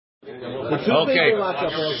Okay.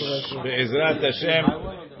 Be'ezrat Hashem,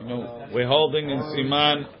 we're holding in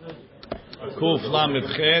Siman Kuf Lamed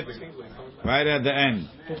Chet, right at the end.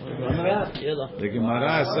 The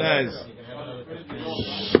Gemara says,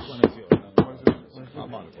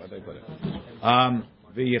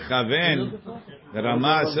 V'yechaven, the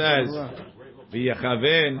Rama says,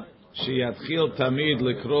 V'yechaven, sheyatchil tamid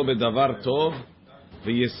likro b'davar tov,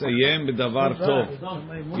 v'yesayem b'davar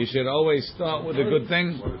tov. You should always start with a good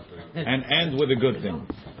thing and end with a good thing.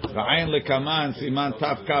 V'ayin lekaman siman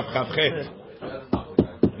tav kaf chav chet.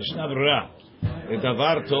 Mishnah Berurah.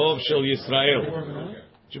 B'davar tov shel Yisrael.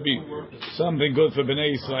 Should be something good for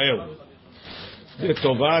Bnei Yisrael. The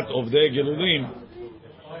tovat of the Gelulim.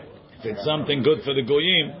 If it's something good for the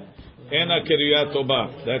Goyim, ena Keriyat toba.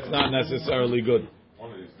 That's not necessarily good.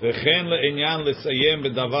 V'chen le'inyan l'sayem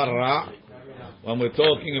b'davar ra'. When we're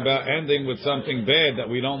talking about ending with something bad that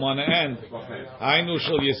we don't want to end, Hainu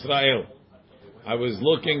shel Yisrael. I was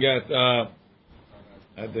looking at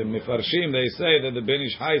the Mefarshim. They say that the Ben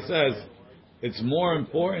Ish Hai says it's more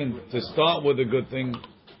important to start with a good thing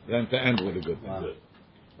than to end with a good thing.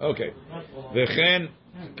 Okay. V'chen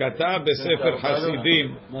katav b'sefer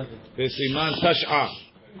Hasidim b'siman tash'a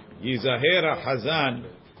yizaher ha'chazan,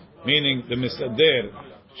 meaning the Misader,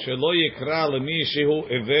 shelo yikra lemi shehu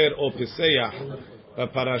ever o peseyach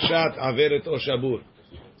b'parashat averet o shabur.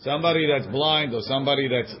 Somebody that's blind or somebody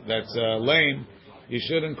that's lame, you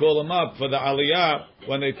shouldn't call him up for the aliyah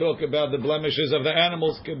when they talk about the blemishes of the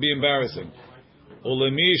animals. Could be embarrassing.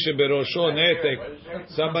 Ulemi sheberosho netek,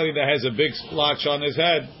 somebody that has a big splotch on his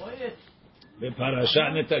head,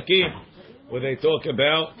 b'parashat netakim, where they talk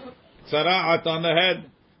about tzara'at on the head.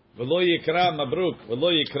 V'lo yikra mabruk,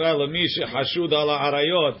 v'lo yikra lemi shehashud ala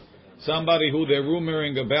arayot, somebody who they're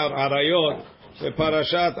rumoring about arayot,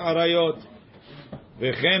 b'parashat arayot.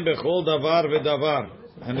 V'chem b'chol davar v'davar,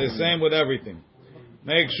 and the same with everything.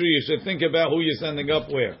 Make sure you should think about who you're sending up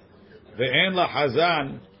where. Ve'en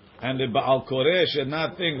lahazan, and the Baal Koreh should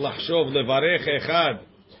not think lachshov levarech echad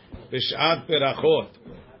b'sh'at perachot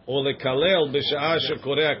or lekalel b'sh'at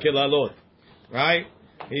shekoreh kelalot. Right?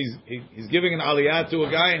 He's giving an aliyah to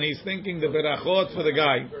a guy and he's thinking the berachot for the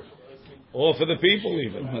guy or for the people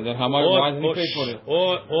even,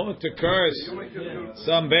 or to curse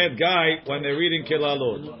some bad guy when they're reading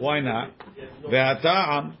kelalot. Why not?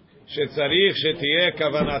 Ve'atam shetzarich shetiyeh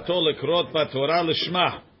kavanato lekrot b'Torah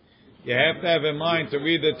l'shma. You have to have in mind to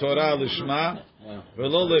read the Torah l'shma,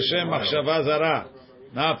 v'lo l'shem machshava zara,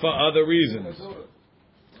 not for other reasons.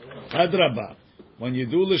 Hadraba, when you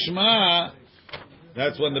do l'shma,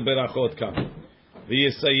 that's when the berachot come.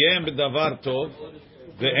 V'yisayem b'davar tov,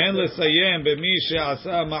 v'en l'sayem b'mi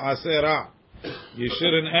she'asa ma'aseh ra'. You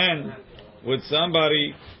shouldn't end with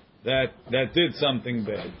somebody that did something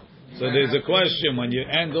bad. So there's a question when you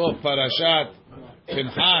end off parashat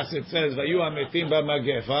Pinchas, it says Vayu Ametim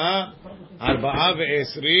B'Magefa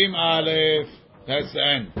 24 Aleph. That's the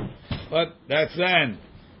end. But that's the end.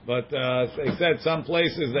 But they said some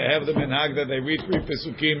places they have the minhag that they read 3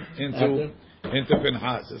 pesukim into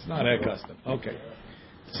Pinchas. It's not their custom. Okay.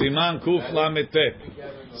 Siman Kuf Lamed Tet.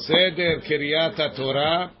 Seder Keriyat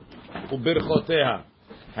Hatorah U'Birchoteha.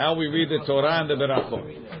 How we read the Torah and the Berachot.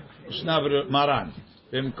 Mishnah Maran.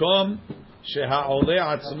 Bimkom Sheha'oleh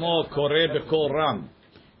Atzmo Koreh B'Kol Ram.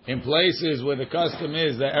 In places where the custom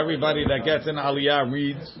is that everybody that gets an aliyah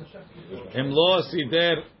reads, Imlo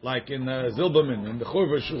Sider, like in Zilberman, in the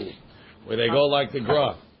Churva Shul, where they go like the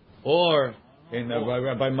Gra, or in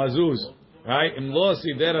by Mazuz, right? Imlo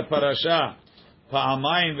Sider Parasha,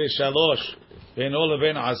 Pa'amayin V'Shalosh, Ben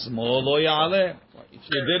Oleven Asmo Lo Ya'aleh. If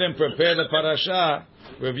you didn't prepare the parasha,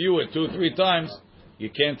 review it 2-3 times, you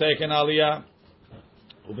can't take an aliyah.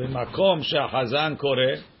 U'b'makom she'hazan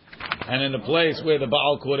koreh, and in a place where the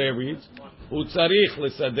Baal Koreh reads, u'tzarich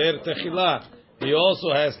l'sader techila, he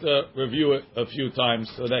also has to review it a few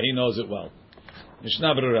times so that he knows it well.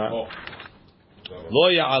 Mishnah Berurah. Lo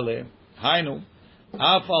ya'aleh, hainu,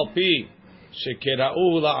 af al pi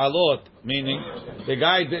shekera'u la'alot, meaning the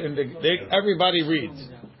guy everybody reads.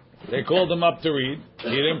 They called him up to read. He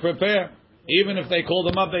didn't prepare. Even if they called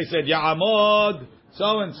him up, they said, Ya'amod,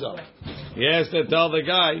 so and so. He has to tell the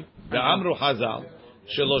guy, the Amru Hazal,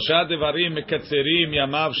 Shelosha devarim mekatzerim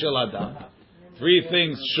yamav shel adam. 3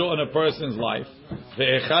 things shorten a person's life.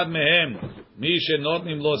 Ve'echad mehem, mi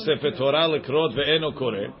shenotnim lo sefer Torah lekrot ve'eno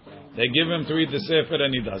koreh. They give him to read the sefer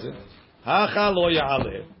and he doesn't. Hacha lo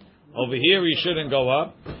ya'aleh. Over here he shouldn't go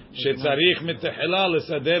up. Shetzarich mitechila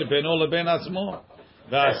lesader beno leben atzmo.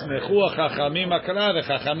 Ve'asmechu hachachamim akra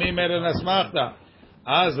ve'chachamim eren asmachta.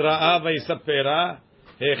 Az ra'a ve'isapera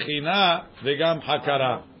hechina ve'gam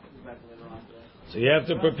hakara. So you have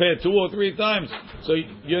to prepare 2 or 3 times. So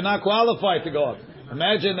you're not qualified to go up.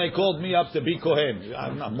 Imagine they called me up to be Kohen.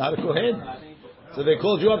 I'm not a Kohen. So they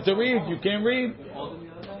called you up to read. You can't read.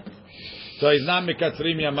 So he's not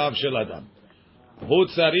mikatzrim yamav shel adam. Hu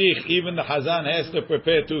tzarich, even the Hazan has to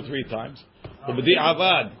prepare 2-3 times. Ubdi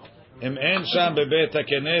avad. Im en sham bebet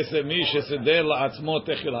hakeneset mi sheseder la'atzmo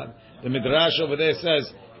techilat. The Midrash over there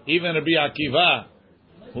says, even Rabbi Akiva,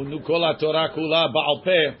 who knew kol Hatorah kula ba'al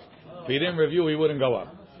peh, if he didn't review, he wouldn't go up.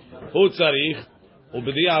 Hu tzarich,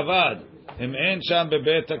 ubdi avad. Im en sham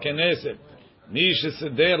bebet hakeneset mi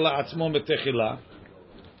sheseder la'atzmo techilat.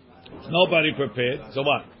 Nobody prepared. So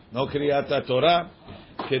what? No Keriyat Hatorah.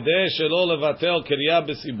 Kedei shelo levatel Keriyat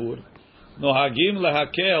b'sibur. Nohagim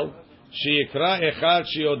lehakel sheyikra echad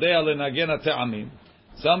sheyodea lenagen ha'te'amim.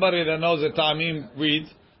 Somebody that knows the ta'amim reads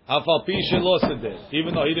afal pi shelo seder,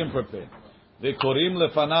 even though he didn't prepare. Vekorim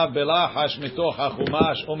lefanav belachash mitoch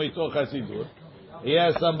hachumash o mitoch hasidur. He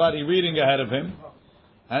has somebody reading ahead of him,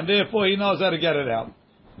 and therefore he knows how to get it out.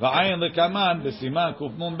 Va'ayin lekaman b'siman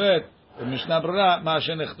kuf nun bet b'mishnah brera ma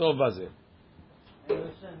shenechtov bazeh.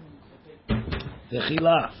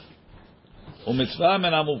 Techila u'mitzvah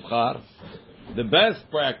min hamuvchar. The best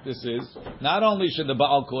practice is not only should the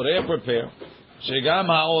Baal Koreh prepare, shegam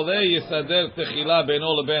ha'oleh yisader techila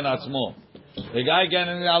beno leben atzmo. The guy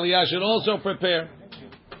getting the aliyah should also prepare.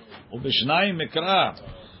 U'b'shnayim mikra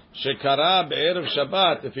shekara be'erev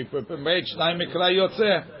Shabbat. If he prepared shnayim mikra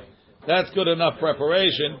yotzeh, that's good enough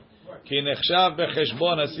preparation. Ki nechshav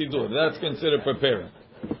becheshbon hasidur. That's considered preparing.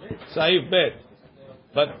 Saif bet.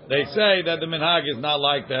 But they say that the minhag is not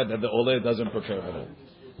like that the oleh doesn't prepare at all.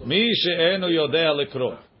 Mi she'enu yodea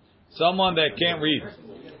likrot. Someone that can't read.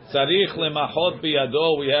 Tzarich lemachot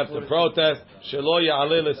biyado, we have to protest. Shelo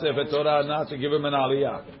ya'aleh lesefer Torah, not to give him an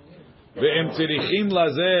aliyah. Ve'em tzirichim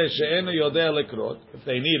lazeh she'enu yodea likrot, if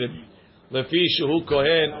they need him. Lefi shehu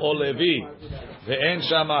kohen o levi. Ve'en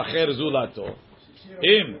sham acher zulato.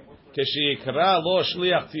 Im keshiyikra lo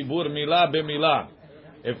shliach tzibur milah b'milah.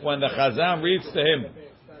 If when the Chazan reads to him,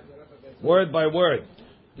 word by word,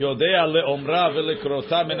 Yodea le'omra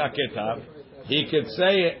v'lekrota min ha'ketav, he could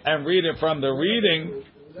say it and read it from the reading,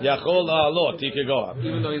 Yachol ha'alot, he could go up.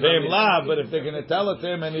 Ve'imla, but if they're going to tell it to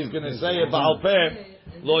him and he's going to say it ba'al peh,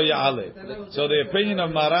 lo ya'aleh. So the opinion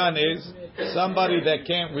of Maran is, somebody that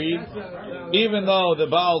can't read, even though the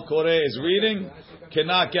Baal Koreh is reading,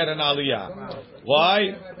 cannot get an aliyah.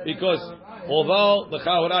 Why? Because although the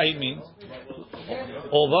Chahurah he means,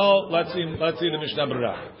 although let's see the Mishnah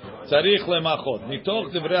Berurah. Tzarich lemachot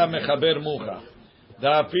mitoch divrei mechaber mucha.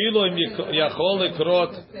 Da'afilu im yachol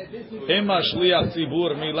lekrot im hashliach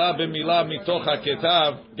tzibur milah b'milah mitoch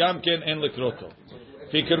haketav gam ken en lekroto.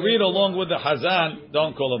 If he could read along with the Hazan,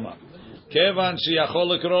 don't call him up. Kevan sheyachol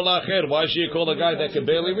lekrot la'acher. Why should you call a guy that can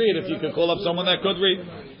barely read if you could call up someone that could read?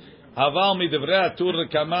 Aval midivrei atur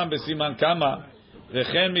lekaman b'siman kama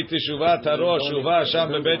v'chen mitishuvat harosh uva sham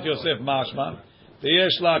bebet Yosef mashma. You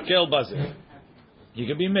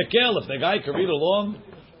can be mekel if the guy can read along.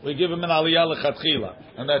 We give him an aliyah lechatchila,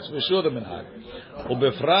 and that's for sure the minhag.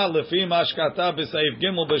 Ubefra lefi mashkata b'seif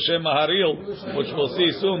gimel b'shem maharil, which we'll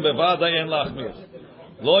see soon. Bevada en lachmir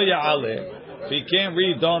lo ya'aleh. If he can't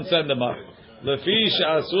read, don't send him up. Lefi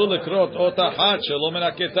she'asu lekrot otachat shelo min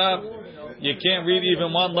haketav. You can't read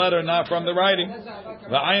even one letter not from the writing.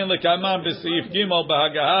 Va'ayin lekaman b'seif gimel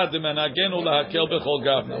b'hagahad menagenu lahakel b'chol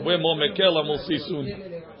gavna. We're more mekel, and we'll see soon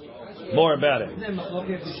more about it.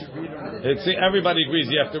 Everybody agrees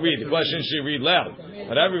you have to read. The question is, should you read loud?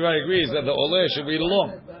 But everybody agrees that the oleh should read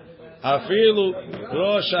along. Afilu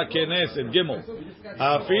rosh hakeneset gimel.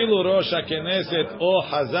 Afilu rosh hakeneset o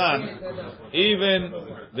hazan, even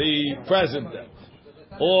the president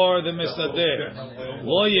or the misader,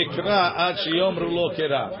 lo yikra ad sheyomru lo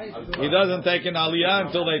kera. He doesn't take an aliyah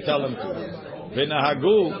until they tell him to.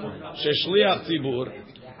 V'nahagu sheshliach tzibur.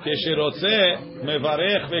 There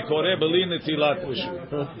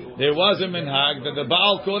was a minhag that the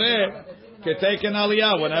Baal Koreh could take an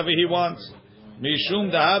aliyah whenever he wants. It's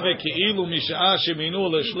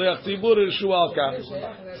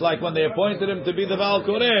like when they appointed him to be the Baal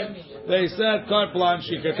Koreh, they said carte blanche,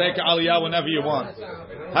 you can take an aliyah whenever you want.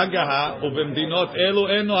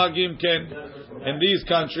 In these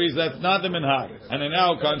countries, that's not the minhag, and in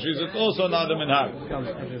our countries, it's also not the minhag.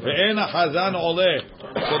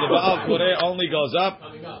 So the Baal Koreh only goes up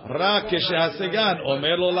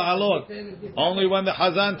only when the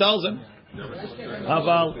Hazan tells him.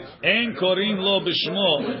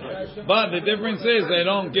 But the difference is they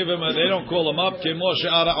don't give him they don't call him up.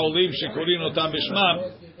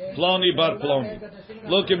 Ploni bar Ploni.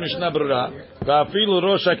 Look at Mishnah Berurah. Va'afilu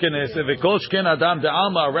Rosh HaKnesset v'kol shken adam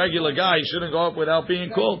de'alma, a regular guy, he shouldn't go up without being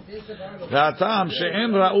called. V'atam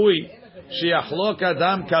she'en ra'ui she'yachlok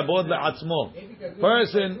adam kabod le'atzmo.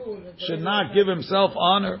 Person should not give himself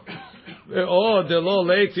honor. Oh, delo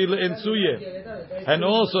leiti le'insuye. And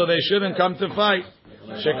also they shouldn't come to fight.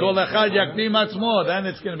 Shekol echad yakdim atzmo. Then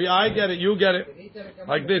it's going to be, I get it, you get it.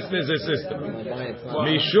 Like this is a system.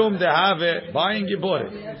 Mishum dehave, buying you bought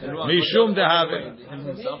it. Mishum dehave.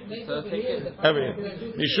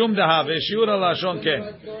 Mishum dehave, shiur lashon ken.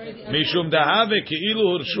 Mishum dehave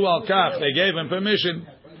ki'ilu hurshu al kach. They gave him permission.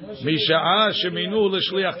 Misha'a sheminu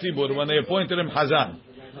l'shliach tibur, when they appointed him Hazan.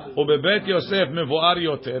 Ubebet Yosef mevoar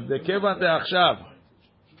yoter. Dekevan de'achshav.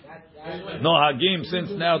 No hagim, since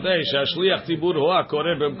nowadays shashliach tibur hu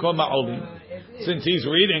hakoreh b'mkom ha'olim. Since he's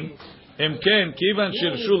reading, imken kivan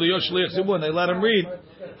shirshu liyot shliach tibur, and they let him read.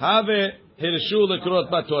 Have hirshu lekrot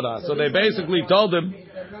b'Torah. So they basically told him,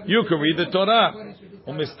 you can read the Torah.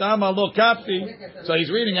 Umistam alo kapti. So he's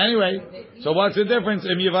reading anyway. So what's the difference?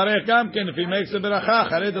 Im yivarech gamken, if he makes a beracha,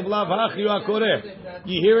 chared v'lav hach yu hakoreh.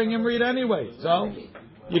 You're hearing him read anyway. So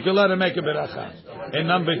you can let him make a beracha. In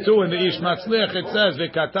number 2, in the Ish Matzliach, it says,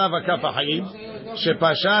 "V'katav hakaf ha'chaim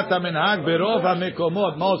shepashat ha'minhag berov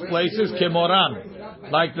ha'mekomot." Most places,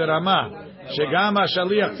 kemoram, like the Ramah. Shegam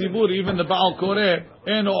ha'shaliach tzibur, even the Baal Koreh,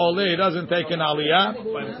 eno oleh, he doesn't take an aliyah.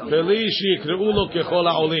 V'li sheyikre'u lo kechol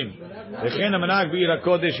ha'olim. V'chen ha'minhag b'ir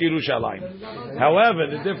ha'kodesh Yerushalayim. However,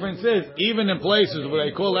 the difference is, even in places where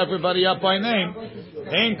they call everybody up by name,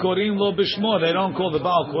 ein korim lo b'shmo, they don't call the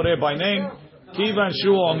Baal Koreh by name. Kivan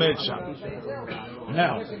shu omed sham.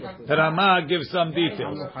 Now, the Ramah gives some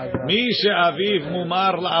details. Mi she'aviv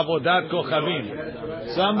mumar la'avodat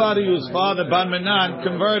kochavim. Somebody whose father Ban Menan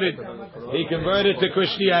converted, he converted to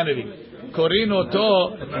Christianity. Korin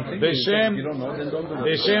oto b'shem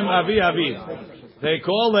avi aviv. They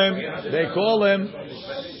call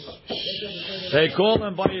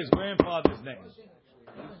him by his grandfather's name.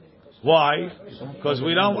 Why? Because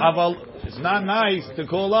we don't have it's not nice to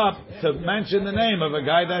call up to mention the name of a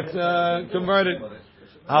guy that's converted.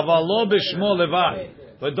 Avalo b'shmo levad.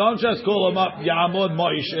 But don't just call him up Ya'amod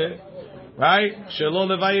Moshe, right? Shelo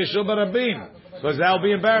levad Yeshua barabim, because that'll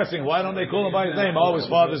be embarrassing. Why don't they call him by his name? Oh, his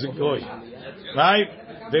father's a goy, right?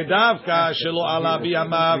 V'davka shelo ala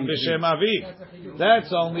b'yamav b'shem aviv.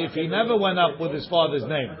 That's only if he never went up with his father's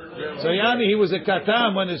name. So Yani, he was a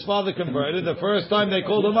katan when his father converted. The first time they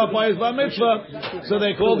called him up by his bar mitzvah, so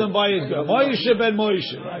they called him by his Moshe ben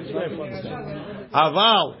Moshe.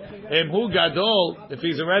 Aval emhu gadol, if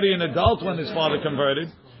he's already an adult when his father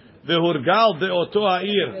converted, v'hurgal de'oto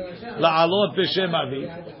ha'ir la'alot b'shem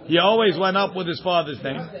aviv. He always went up with his father's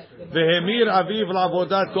name. V'hemir aviv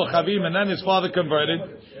la'avodat kochavim, and then his father converted.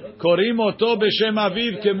 Korim oto b'shem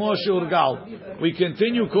aviv kemo she'urgal. We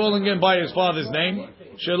continue calling him by his father's name.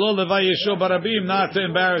 Shelo levay Yeshua barabim, not to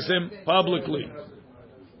embarrass him publicly.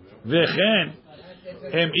 V'chen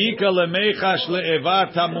em ika lemechash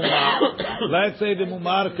le'evat hamumar. Let's say the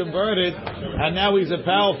mumar converted, and now he's a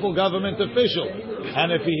powerful government official.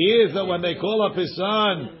 And if he hears that when they call up his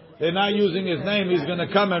son, they're not using his name, he's going to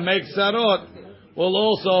come and make sarot, will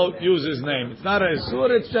also use his name. It's not a asur,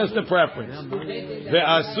 it's just a preference.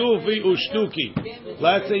 Ve'asur fi ushtuki.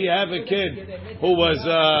 Let's say you have a kid who was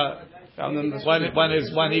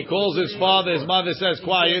when he calls his father, his mother says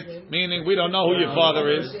quiet, meaning we don't know who your father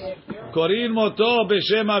is. Korin moto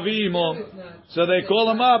b'shem avi imo. So they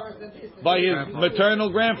call him up by his maternal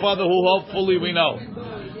grandfather, who hopefully we know.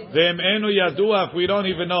 Ve'em enu yadua, if we don't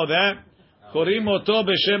even know that. Korim oto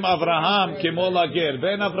b'shem Avraham kemo lager.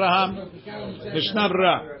 Ben Avraham, Mishnah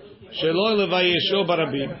Berurah. Shelo levayesho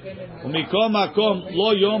barabim. Umikom makom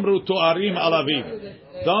lo yomru toarim alaviv.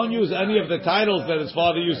 Don't use any of the titles that his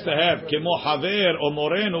father used to have. Kemo haver or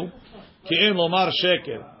morenu. Ki en lomar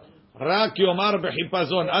sheker. Rak yomar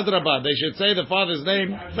b'chipazon. Adraba. They should say the father's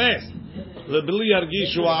name fast. Lebli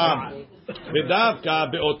yargishu ha'am.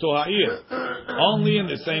 B'davka be'oto ha'ir. Only in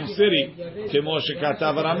the same city. Kemo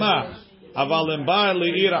shekatav Ramah. If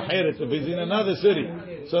he's in another city,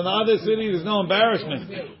 so in the other city there's no embarrassment.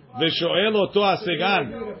 And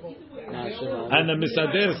the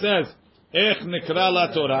Misader says, "Ech nikra la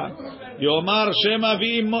Torah." Yomar Shem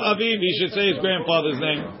Avi Aviv. He should say his grandfather's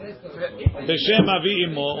name. B'Shem Avi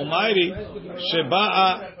Imo Umayri Sheba'a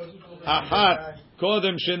Achat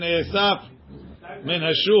Kodem Sheneesaf Min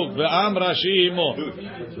Hashuk Ve'Amra Shi Imo.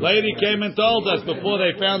 Lady came and told us before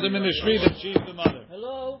they found him in the street that she's the mother.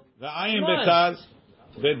 V'ayin betaz,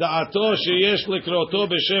 v'da'ato sheyesh likroto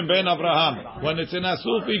b'shem ben Avraham. When it's in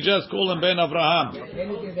Asufi, just call him ben Avraham.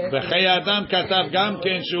 V'chayadam katav gam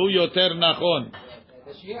ken shehu yoter nachon.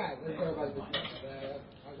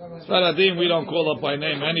 Sfaradim we don't call up by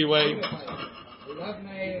name anyway.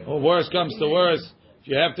 Or worse comes to worse, if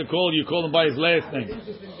you have to call, you call him by his last name.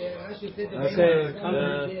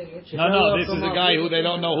 No, this is a guy who they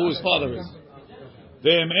don't know who his father is.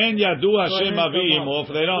 Ve'em yadu Hashem avim, or if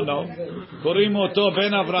they don't know, korim oto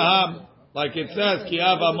ben Avraham, like it says, ki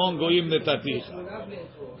av amon goyim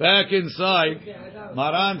netaticha. Back inside,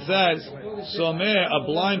 Maran says, someh, a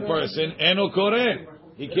blind person, eno koreh.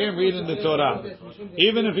 He can't read in the Torah,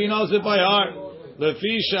 even if he knows it by heart.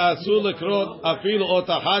 Lefi she'asu lekrot afilu ot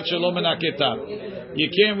achat shelo min haketav. You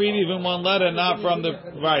can't read even one letter not from the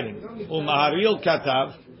writing. Umaharil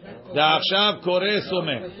katav. Da'achshav koreh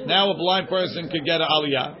someh. Now a blind person could get an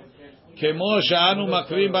aliyah. Kemo she'anu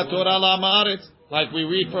makrim b'Torah la'amaretz. Like we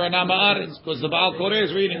read for an amaretz, because the Baal Koreh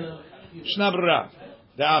is reading. Shna brera.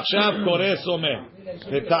 Da'achshav koreh someh.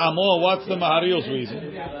 The ta'amo, what's the Maharil's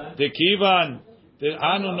reason? The kivan, the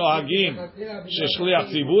anu nohagim, sheshliach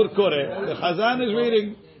tzibur koreh. The Chazan is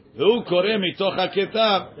reading. Hu koreh mitoch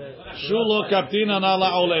haketav. Shulo kaptinan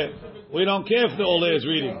ala oleh. We don't care if the Oleh is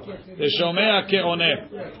reading. The Shomea ke'oneh.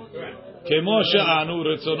 Kemo she'anu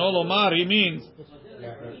retzono lomar, he means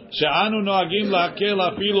she'anu noagim la'akel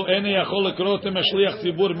afilu ene yachol lekrot meshliach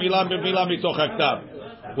tzibur milah b'milah mitoch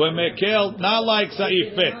haktav. When mekel, not like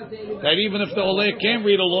Sa'if Peh, that even if the Oleh can't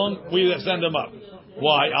read along, we send him up.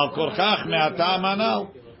 Why? Al korchach me'atam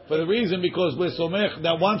anal. For the reason, because we're somech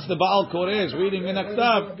that once the Baal Koreh is reading in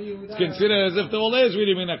Aktav, it's considered as if the Oleh is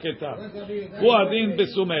reading in Aktav. Huadin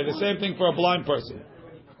besumeh, the same thing for a blind person.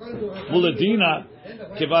 Uladina,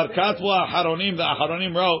 kivar katwa aharonim, the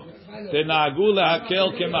aharonim wrote, tenagu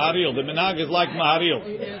lehakel kemaharil. The minhag is like maharil.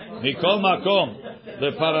 Mikol makom,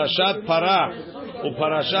 the parashat parah,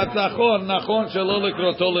 uparashat nachon, nachon shelo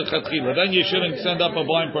lekroto lechatchila. Then you shouldn't send up a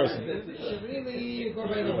blind person.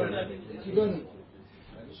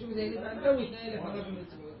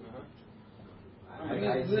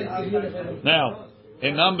 Now,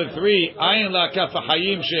 in number 3, ayin la'kaf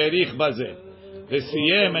ha'chayim she'erich bazeh.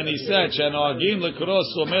 V'siyem, and he said, she'noagim lekros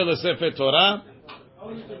someh lesefer Torah.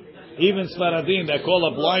 Even Sfaradim, they call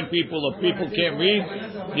up blind people, if people can't read,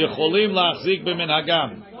 yecholim la'achzik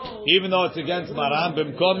b'minhagam. Even though it's against Maran,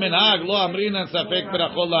 b'mkom minhag, lo amrinan safek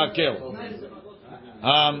berachol la'akel.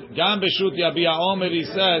 Gam b'shut Yabia Omer, he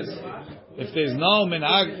says, if there's no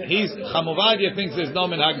minhag, Chamuvadia thinks there's no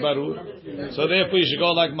minhag barur, so therefore you should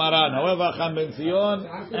go like Maran. However, Cham Ben Zion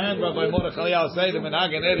and Rabbi Mordechai say the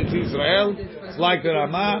minhag in Eretz Yisrael, it's like the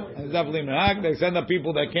Ramah, and it's definitely minhag. They send up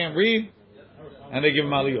people that can't read, and they give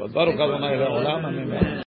them aliyot. Baruch Adonai le'olam, amen.